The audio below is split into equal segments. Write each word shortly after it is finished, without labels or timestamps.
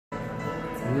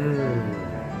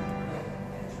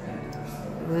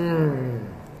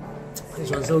This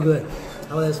one's so good.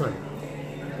 How about this one?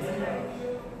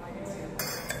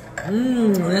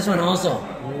 This one also.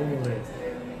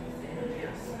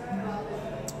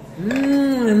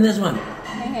 And this one.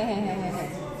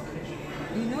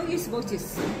 You know you're supposed to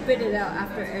spit it out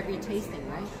after every tasting,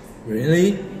 right?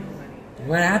 Really?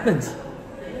 What happens?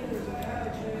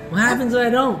 What happens if I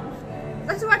don't?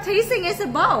 That's what tasting is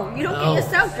about. You don't get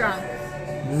yourself drunk.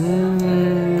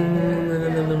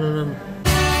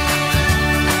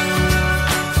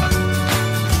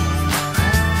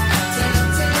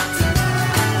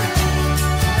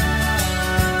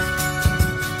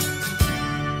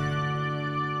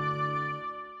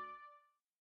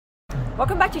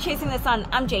 Welcome back to Chasing the Sun.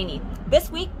 I'm Janie. This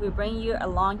week we bring you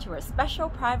along to a special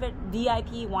private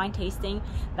VIP wine tasting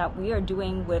that we are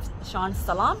doing with Sean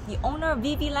Salam, the owner of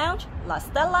VV Lounge, La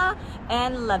Stella,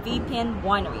 and La Vipin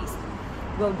Wineries.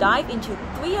 We'll dive into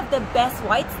 3 of the best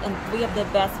whites and 3 of the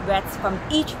best reds from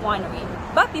each winery.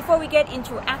 But before we get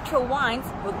into actual wines,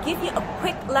 we'll give you a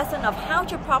quick lesson of how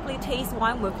to properly taste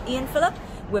wine with Ian Phillips,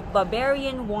 with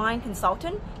Barbarian Wine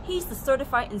Consultant. He's the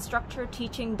certified instructor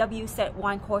teaching WSET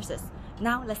wine courses.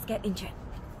 Now let's get into it.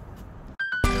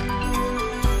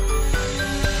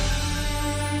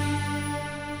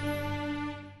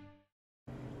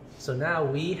 So now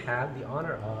we have the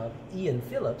honor of Ian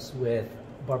Phillips with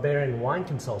Barbarian Wine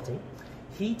Consulting.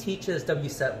 He teaches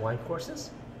WSET wine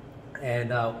courses, and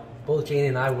both Jane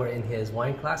and I were in his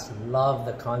wine class. Love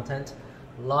the content,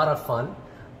 a lot of fun.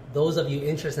 Those of you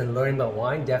interested in learning about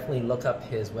wine, definitely look up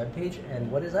his webpage.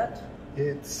 And what is that?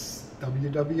 It's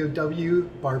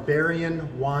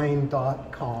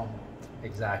www.barbarianwine.com.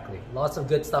 Exactly. Lots of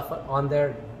good stuff on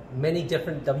there. Many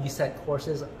different WSET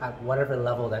courses at whatever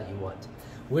level that you want.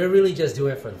 We're really just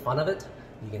doing it for the fun of it.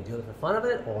 You can do it for fun of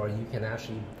it, or you can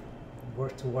actually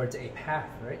work towards a path,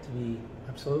 right? To be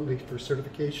absolutely for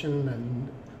certification and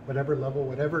whatever level,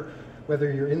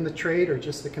 whether you're in the trade or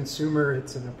just the consumer,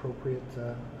 it's an appropriate,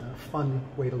 fun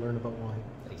way to learn about wine.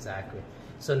 Exactly.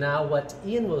 So now what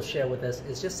Ian will share with us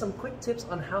is just some quick tips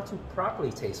on how to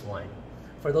properly taste wine.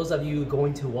 For those of you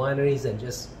going to wineries and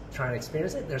just trying to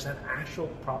experience it, there's an actual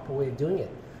proper way of doing it.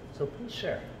 So please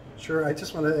share. Sure, I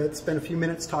just want to spend a few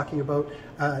minutes talking about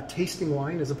tasting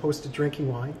wine as opposed to drinking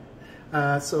wine.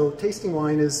 So tasting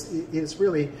wine is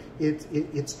really,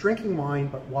 it's drinking wine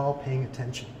but while paying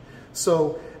attention.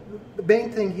 So the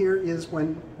main thing here is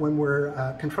when we're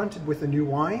confronted with a new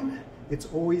wine, it's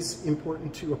always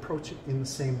important to approach it in the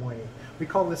same way. We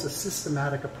call this a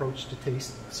systematic approach to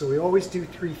tasting. So we always do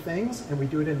 3 things and we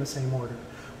do it in the same order.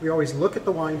 We always look at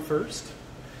the wine first,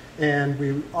 and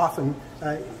we often,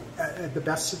 the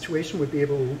best situation would be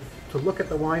able to look at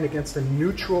the wine against a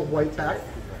neutral white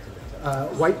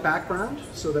background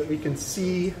so that we can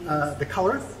see the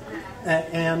color.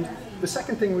 And the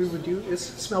second thing we would do is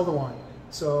smell the wine.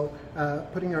 So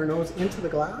putting our nose into the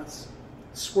glass,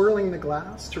 swirling the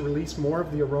glass to release more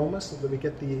of the aroma so that we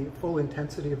get the full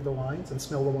intensity of the wines, and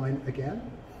smell the wine again.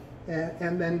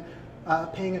 And then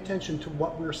paying attention to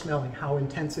what we're smelling, how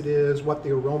intense it is, what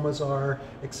the aromas are,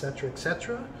 etc.,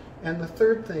 etc. And the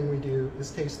third thing we do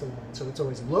is taste the wine. So it's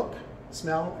always look,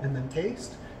 smell, and then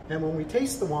taste. And when we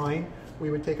taste the wine, we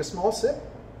would take a small sip.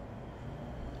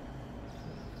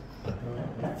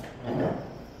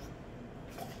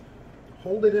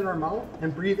 Hold it in our mouth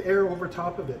and breathe air over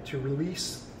top of it to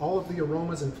release all of the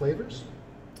aromas and flavors.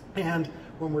 And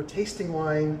when we're tasting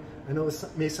wine, I know this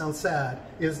may sound sad,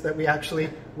 is that we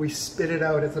spit it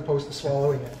out as opposed to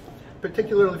swallowing it.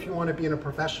 Particularly if you want to be in a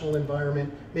professional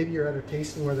environment, maybe you're at a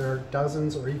tasting where there are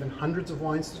dozens or even hundreds of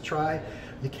wines to try,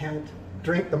 you can't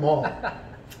drink them all.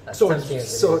 So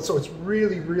it's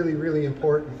really, really, really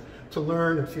important to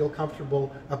learn and feel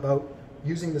comfortable about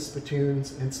using the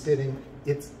spittoons and spitting.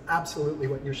 It's absolutely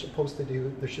what you're supposed to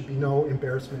do. There should be no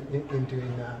embarrassment in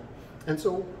doing that. And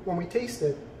so when we taste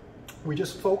it, we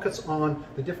just focus on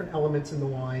the different elements in the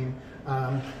wine,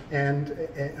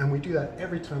 and we do that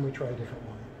every time we try a different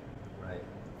wine. Right.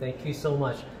 Thank you so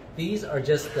much. These are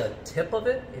just the tip of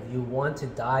it. If you want to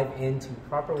dive into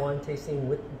proper wine tasting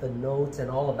with the notes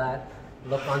and all of that,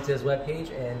 look onto his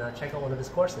webpage and check out one of his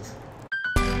courses.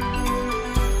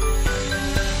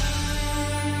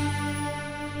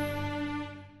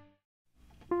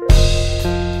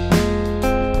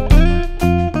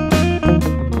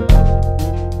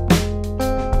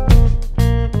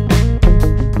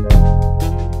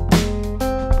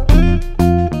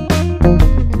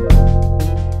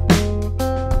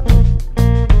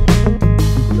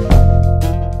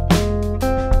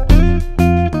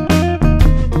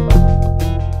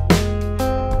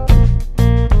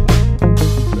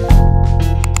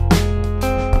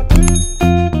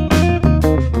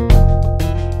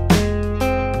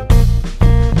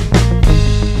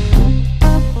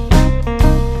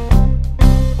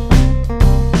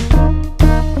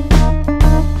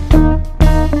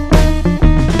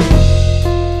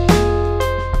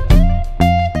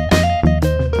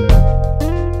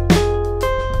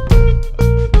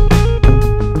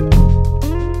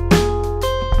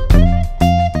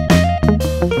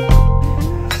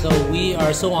 we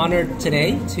are so honored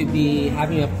today to be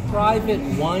having a private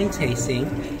wine tasting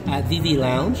at Vieux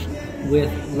Lounge with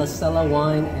Stella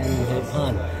Wine and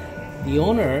Vieux. The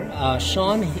owner,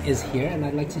 Sean, is here, and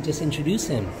I'd like to just introduce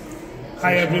him.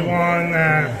 Hi everyone.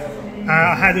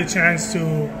 I had a chance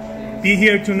to be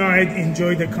here tonight,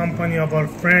 enjoy the company of our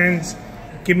friends,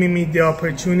 giving me the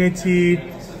opportunity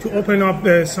to open up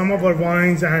some of our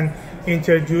wines and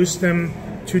introduce them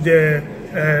to the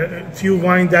few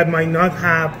wines that might not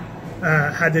have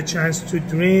had a chance to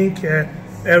drink.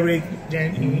 Eric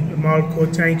and Marco,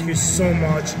 thank you so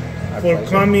much for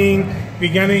coming.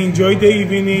 We're gonna enjoy the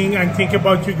evening and think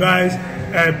about you guys.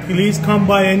 Please come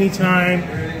by anytime,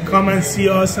 come and see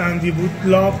us, and we would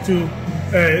love to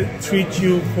treat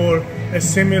you for a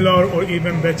similar or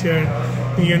even better,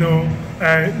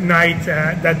 night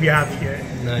that we have here.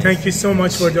 Nice. Thank you so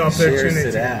much for the opportunity. Cheers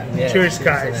to that. Yeah, cheers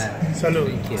guys.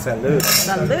 Salud. Salud.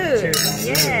 Salud.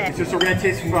 Yeah. So we're going to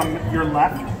taste from your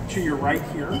left to your right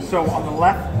here. So on the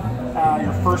left,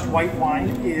 your first white wine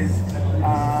is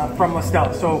from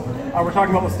Stella. So we're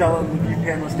talking about Stella, the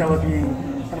Vieux, Stella being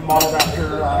kind of modeled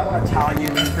after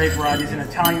Italian grape varieties and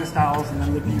Italian styles, and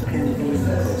then the Vieux being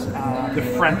the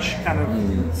French kind of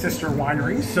sister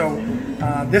winery. So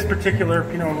this particular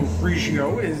Pinot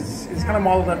Grigio is kind of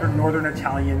modeled after Northern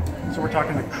Italian. So we're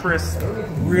talking a crisp,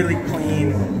 really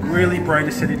clean, really bright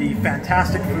acidity,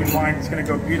 fantastic food wine. It's going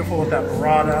to go beautiful with that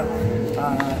burrata,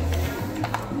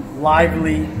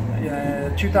 lively.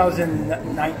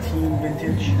 2019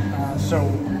 vintage,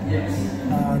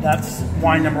 that's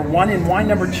wine number one. In wine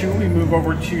number two, we move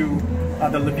over to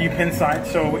the Vieux side.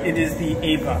 So it is the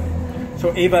Ava.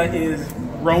 So Ava is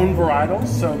Rhone varietals,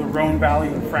 so the Rhone Valley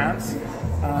in France.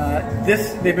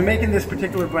 They've been making this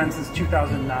particular blend since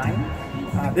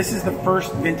 2009. This is the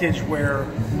first vintage where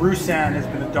Roussanne has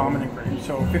been a dominant grape.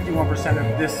 So 51%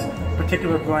 of this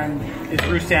particular blend is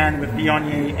Roussanne with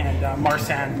Viognier and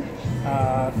Marsanne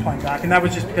playing back, and that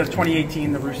was just because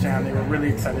 2018 the Roussanne they were really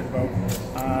excited about.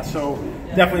 So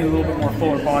definitely a little bit more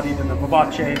fuller body than the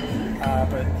Vivace,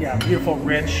 but yeah, beautiful,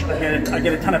 rich. I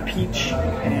get a ton of peach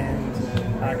and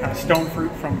kind of stone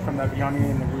fruit from the Viognier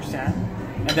and the Roussanne.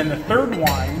 And then the third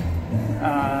wine,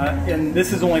 and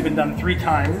this has only been done 3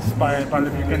 times by the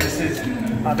Vieux, and this is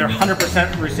they're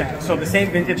 100% Roussanne. So the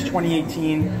same vintage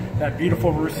 2018, that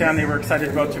beautiful Roussanne they were excited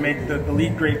about to make the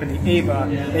lead grape in the Ava,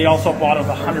 they also bottled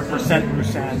 100%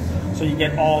 Roussanne. So you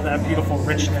get all that beautiful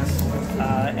richness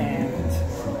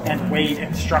and weight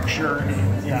and structure.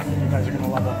 And yeah, you guys are going to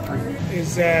love all 3.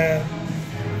 It's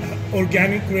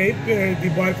organic grape. We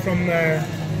buy from a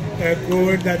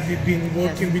grower that we've been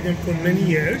working with them for many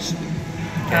years.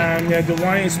 And the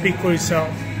wine speaks for itself.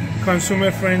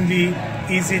 Consumer friendly,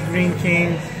 easy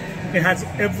drinking. It has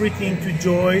everything to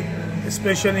enjoy,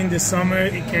 especially in the summer.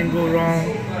 It can go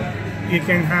wrong. You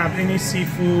can have any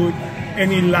seafood,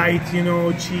 any light,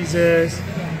 cheeses.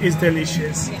 It's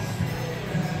delicious.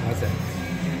 Awesome.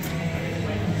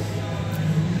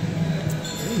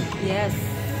 Yes.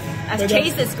 As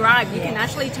Chase described, you can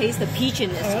actually taste the peach in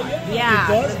this one. Yeah,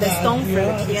 the stone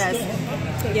fruit. Yeah,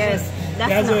 yes,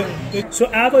 definitely. So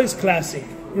Ava is classic.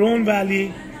 Rhone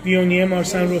Valley, Viognier,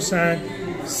 Marsanne, Roussanne.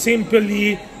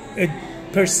 Simply a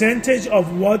percentage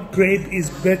of what grape is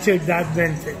better that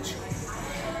vintage.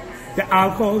 The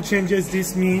alcohol changes.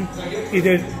 This means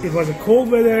either it was a cold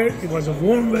weather, it was a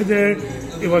warm weather,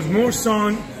 it was more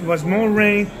sun, it was more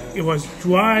rain, it was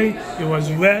dry, it was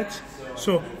wet.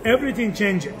 So everything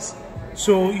changes.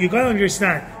 So you gotta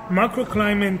understand,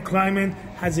 climate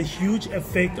has a huge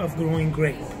effect of growing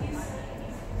grape.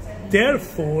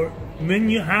 Therefore, when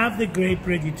you have the grape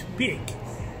ready to pick,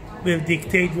 will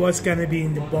dictate what's gonna be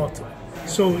in the bottle.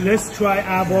 So let's try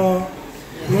Ava,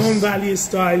 Rhone Valley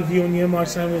style, Viognier,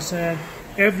 Marsanne, Roussanne.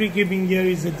 Every given year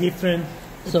is a different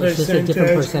percentage. Just a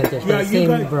different percentage.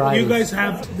 Yeah, you guys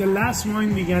have the last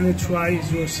wine we're gonna try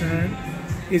is Roussanne.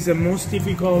 Is the most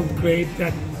difficult grape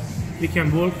that we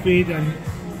can work with, and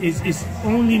is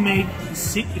only make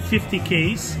 50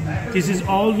 case. This is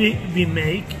all we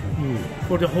make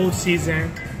for the whole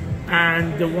season,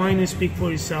 and the wine speaks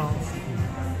for itself.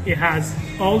 It has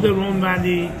all the Rhone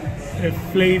Valley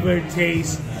flavor,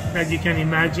 taste that you can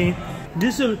imagine.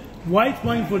 This is a white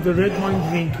wine for the red wine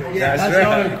drinker. Yeah, that's right.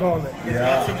 how I call it.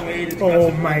 Yeah.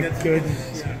 Oh my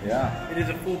goodness. Yeah. It is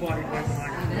a full-bodied white wine.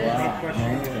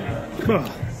 Wow.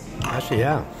 Actually,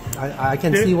 yeah. I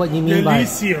can see what you mean by...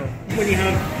 When you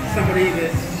have somebody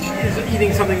that is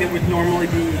eating something that would normally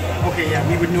be, okay, yeah,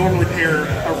 we would normally pair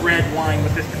a red wine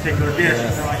with this particular dish.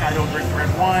 And they're like, I don't drink red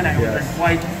wine, I don't drink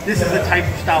white. This is the type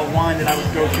of style wine that I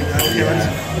would go to. Okay,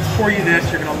 let's pour you this,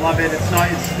 you're going to love it. It's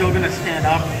still going to stand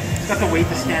up it's got the weight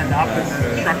to stand up and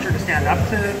the structure to stand up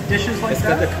to dishes like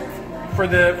that. For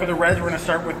the reds, we're going to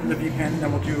start with the Vieux Pin,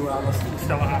 then we'll do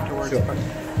Stella afterwards. Sure. But,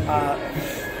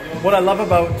 what I love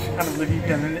about kind of the Vieux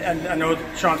Pin, and I know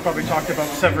Sean's probably talked about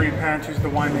Séverine Pant, who's the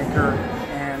winemaker,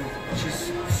 and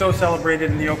she's so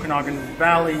celebrated in the Okanagan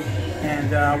Valley.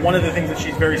 And one of the things that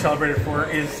she's very celebrated for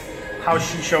is how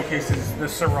she showcases the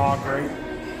Syrah grape.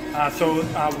 So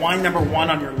wine number 1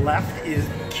 on your left is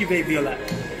Cuvée Violette.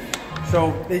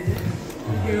 So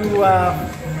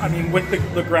I mean, with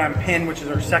the Grand Pin, which is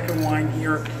our second wine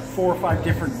here, 4 or 5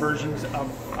 different versions of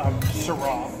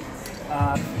Syrah.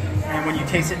 And when you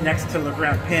taste it next to Le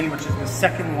Grand Pin, which is the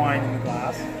second wine in the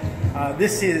glass,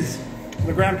 this is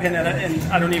Le Grand Pin,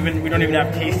 and we don't even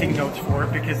have tasting notes for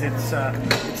it because it's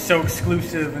so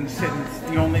exclusive, and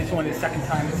it's only the second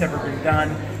time it's ever been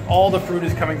done. All the fruit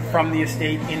is coming from the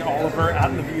estate in Oliver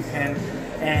at the Vieux Pin,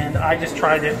 and I just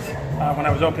tried it when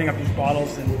I was opening up these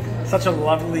bottles, and such a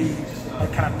lovely,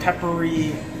 kind of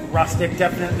peppery, rustic,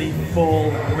 definitely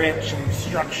full, rich, and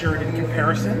structured in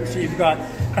comparison. So you've got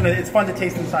kind of, it's fun to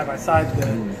taste them side by side,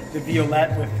 the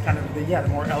Violette with kind of the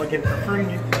more elegant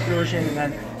perfumed version, and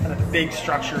then kind of the big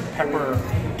structured pepper,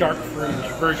 dark fruit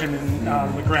version in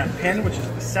Le Grand Pin, which is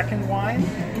the second wine.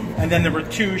 And then the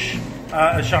Retouche,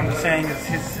 as Sean was saying, is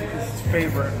his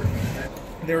favorite.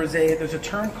 There's a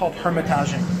term called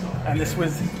hermitaging, and this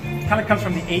kind of comes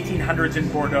from the 1800s in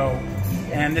Bordeaux.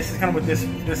 And this is kind of what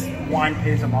this wine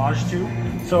pays homage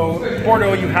to. So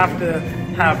Bordeaux, you have to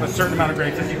have a certain amount of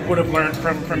grapes, as you would have learned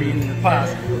from eating in the class.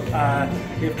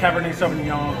 We have Cabernet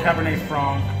Sauvignon, Cabernet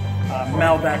Franc,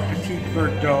 Malbec, Petit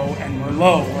Verdot, and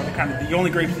Merlot are the only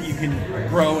grapes that you can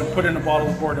grow and put in a bottle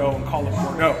of Bordeaux and call it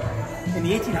Bordeaux. In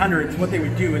the 1800s, what they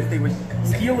would do is they would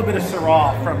steal a bit of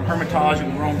Syrah from Hermitage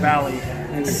and the Rhone Valley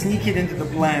and sneak it into the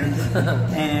blend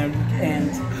and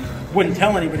wouldn't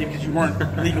tell anybody because you weren't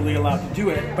legally allowed to do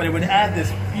it, but it would add this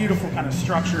beautiful kind of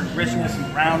structured richness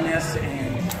and roundness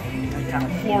and kind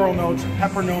of floral notes and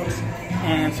pepper notes.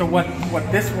 And so what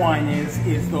this wine is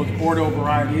those Bordeaux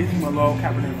varieties, Merlot,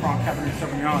 Cabernet Franc, Cabernet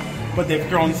Sauvignon, but they've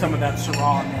thrown some of that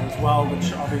Syrah in there as well,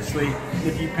 which obviously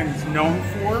the Vieux Pin is known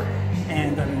for.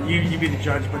 And I mean, you be the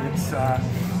judge, but it's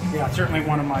certainly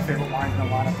one of my favorite wines in the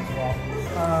lineup as well.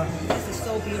 This is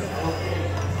so beautiful.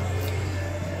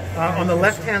 On the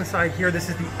left-hand side here, this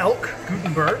is the Elk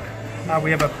Gutenberg.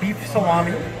 We have a beef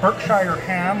salami, Berkshire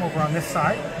ham over on this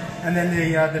side, and then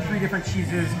the 3 different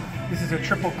cheeses. This is a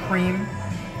triple cream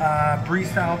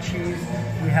brie-style cheese.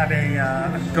 We have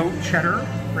a goat cheddar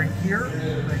right here,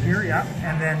 yeah,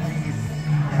 and then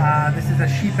this is a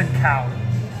sheep and cow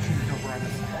cheese over on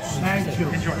this side. Thank you.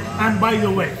 Enjoy. And by the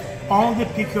way, all the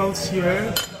pickles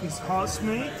here is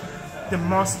house-made. The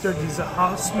mustard is a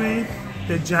house-made.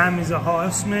 The jam is a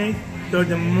house-made. They're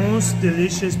the most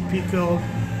delicious pickle,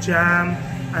 jam,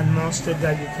 and mustard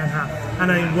that you can have.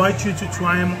 And I invite you to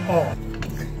try them all.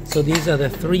 So these are the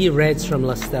 3 reds from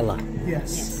La Stella.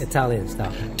 Yes. Italian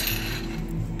style.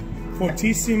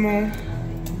 Fortissimo,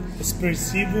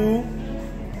 Espressivo,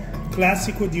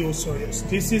 Classico di Osoyo's.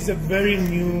 This is a very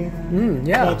new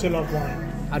bottle of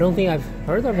wine. I don't think I've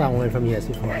heard of that one from you guys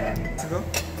before.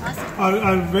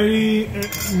 A very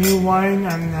new wine,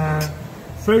 and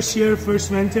first year, first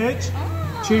vintage.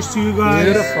 Cheers to you guys.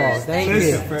 Beautiful, thank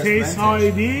you. Let's taste how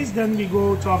it is, then we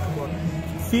go talk about it.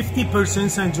 50%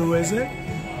 Sangiovese,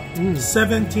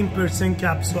 17%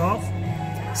 Cap Soft,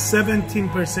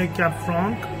 17% Cap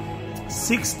Franc,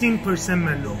 16%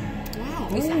 Merlot. Wow,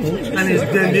 it's actually And it's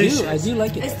delicious. I do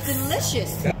like it. It's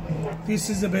delicious. This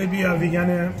is the baby we're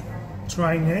gonna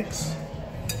try next.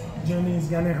 Jenny is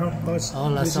gonna help us. Oh,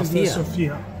 La This Sofia. is La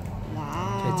Sofia.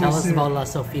 Wow. Tell us about La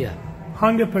Sofia.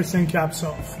 100% Cap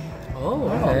Soft. Oh,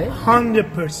 okay.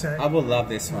 100%. I would love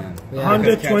this one. Yeah.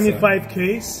 125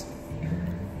 case.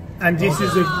 And this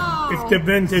is if the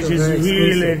vintage is very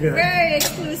really exclusive. good. Very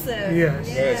exclusive. Yes.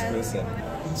 Very exclusive.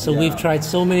 So we've tried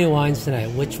so many wines tonight.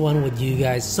 Which one would you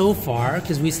guys, so far,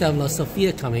 because we still have La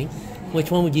Sofia coming, which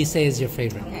one would you say is your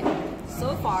favorite? Okay.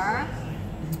 So far,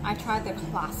 I tried the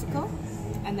Classico,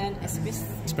 and then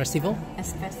Espressivo?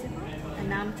 Espressivo, and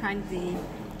now I'm trying the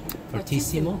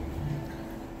Fortissimo?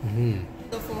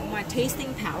 So for my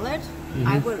tasting palette,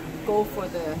 I would go for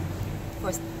the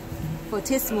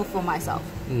Fortissimo for myself.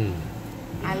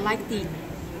 I like the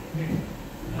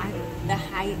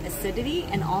high acidity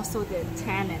and also the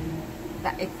tannin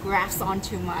that it grafts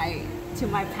onto my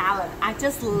palate. I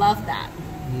just love that.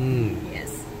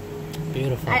 Yes.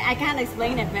 Beautiful. I can't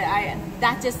explain it, but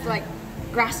that just like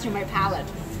grasps to my palate.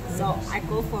 So I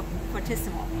go for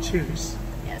Fortissimo. Cheers.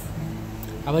 Yes.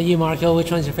 How about you, Marco?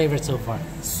 Which one's your favorite so far?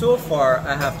 So far,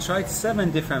 I have tried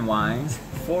 7 different wines.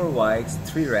 4 whites,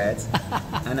 3 reds,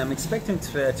 and I'm expecting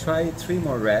to try 3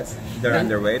 more reds. They're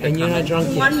underway. And you're not drunk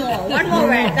yet. One more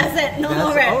red. That's it. No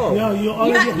more red. Oh. No, you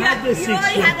already had the 6 You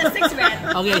already had the 6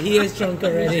 red. Okay, he is drunk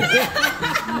already.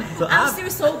 So I'm still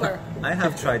sober. I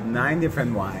have tried 9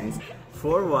 different wines,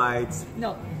 4 whites,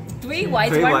 No, 3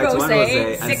 whites, 3 1 whites, 1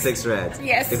 rosé, rosé, and 6 reds.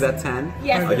 Yes. Is that 10?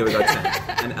 Yes. Okay, we got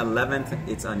 10. And 11th,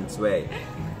 it's on its way.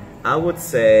 I would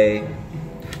say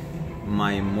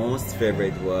my most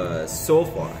favorite was so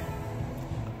far.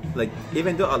 Like,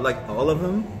 even though I like all of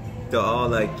them, they all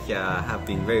like have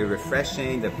been very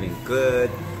refreshing. They've been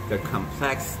good. They're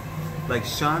complex. Like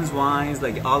Sean's wines,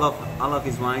 like all of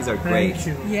his wines are great. Thank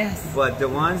you. Yes. But the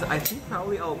ones I think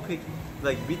probably I'll pick.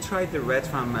 Like we tried the red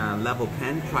from Level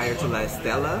Pen prior to La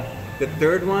Stella. The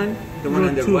third one, the one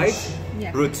on the right,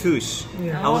 Yeah. Routuche.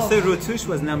 Yeah. I would say Routuche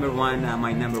was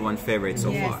my number one favorite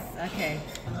so Yes. far. Okay.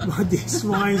 But these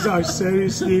wines are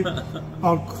seriously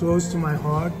all close to my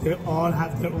heart. They all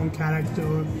have their own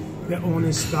character, their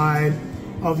own style.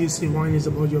 Obviously, wine is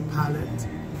about your palate.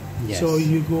 Yes. So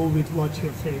you go with what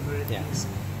your favorite Yeah. is.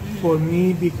 For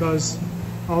me, because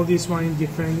all these wines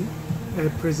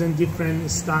present different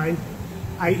style,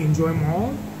 I enjoy them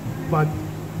all. But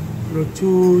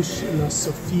Routuche, La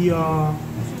Sofia,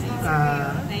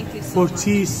 Thank you so much.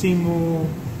 Fortissimo,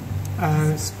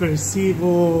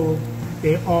 Spersivo,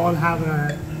 they all have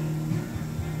a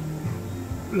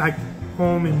like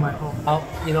home in my home.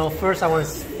 You know, first I want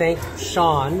to thank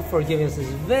Sean for giving us this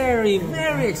very,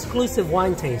 very exclusive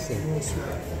wine tasting.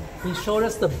 He showed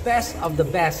us the best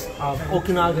of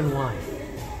Okanagan wine.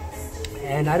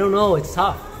 And I don't know, it's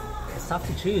tough. It's tough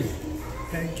to choose.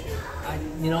 Thank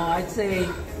you. I'd say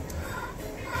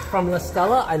from La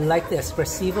Stella, I like the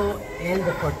Espressivo and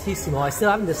the Fortissimo. I still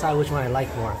haven't decided which one I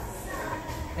like more.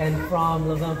 And from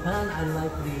Le Vin Pen, I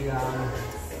like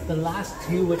the last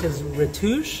two, which is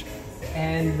Routuche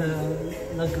and the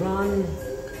Le Grand.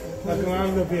 La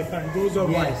Grande Villepin, those are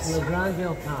Yes, whites. Le Grand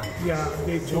Villepin. Yeah,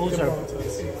 they talked about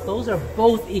us. Those are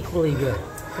both equally good.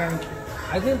 Thank you.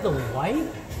 I think the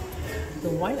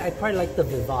white, I probably like the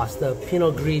Vivas, the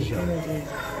Pinot Grigio.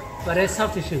 But it's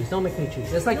tough to choose. Don't make me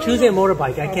choose. It's like choosing a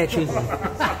motorbike. I can't choose one.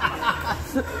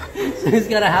 So he's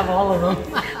got to have all of them.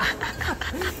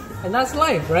 And that's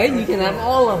life, right? You can have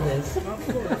all of this. Of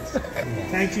course.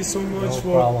 Thank you so much No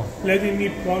for problem. letting me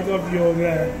part of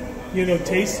your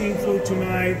tasting food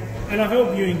tonight, and I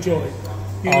hope you enjoy.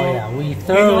 Yeah, we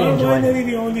thoroughly enjoyed it.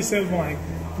 We only sell wine.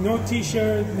 No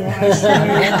T-shirt, no ice cream,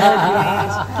 no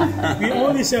glass. We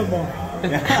only sell wine.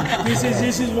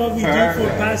 This is what we do for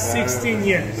past 16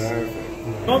 years.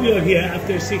 Now we are here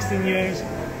after 16 years.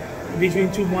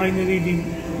 Between two wineries, we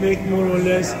make more or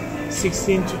less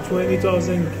 16 to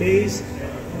 20,000 case,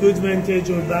 good vintage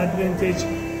or bad vintage,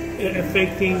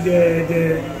 affecting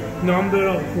the number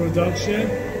of production.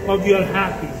 But we are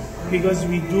happy because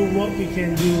we do what we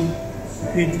can do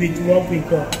with what we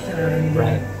got, and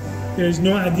there's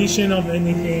no addition of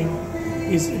anything.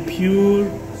 It's pure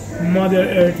Mother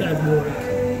Earth at work,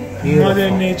 Beautiful.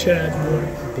 Mother Nature at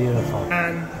work. Beautiful.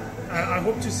 And I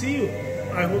hope to see you.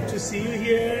 I hope to see you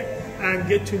here and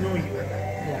get to know you.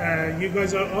 You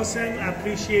guys are awesome.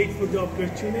 Appreciate for the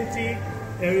opportunity.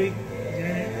 Eric,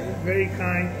 Janet, very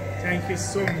kind. Thank you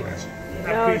so much.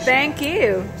 Oh, thank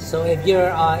you. So if you're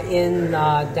in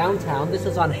downtown, this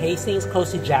is on Hastings,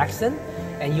 close to Jackson,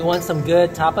 and you want some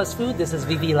good tapas food, this is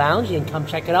VV Lounge. You can come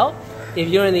check it out. If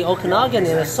you're in the Okanagan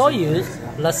in Osoyoos,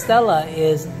 La Stella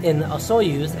is in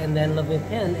Osoyoos, and then Le Vin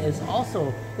Pen is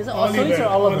also, is it Osoyoos or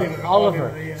Oliver?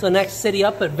 Oliver. Yeah. So next city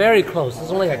up, but very close.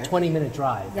 It's only like a 20-minute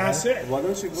drive. That's it.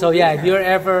 So yeah, if you're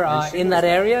ever in that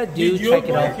area, do With your check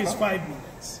it out. bike is 5 minutes.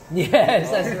 Yes,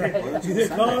 that's right. With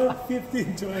the car,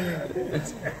 15, 20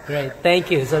 minutes. Great, thank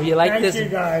you. So if you like Thank this, you,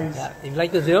 guys. If you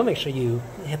like this video, make sure you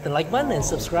hit the like button and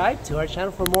subscribe to our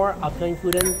channel for more upcoming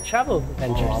food and travel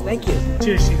adventures. Thank you.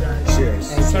 Cheers, you guys.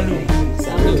 Cheers. Salud.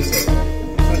 Salud.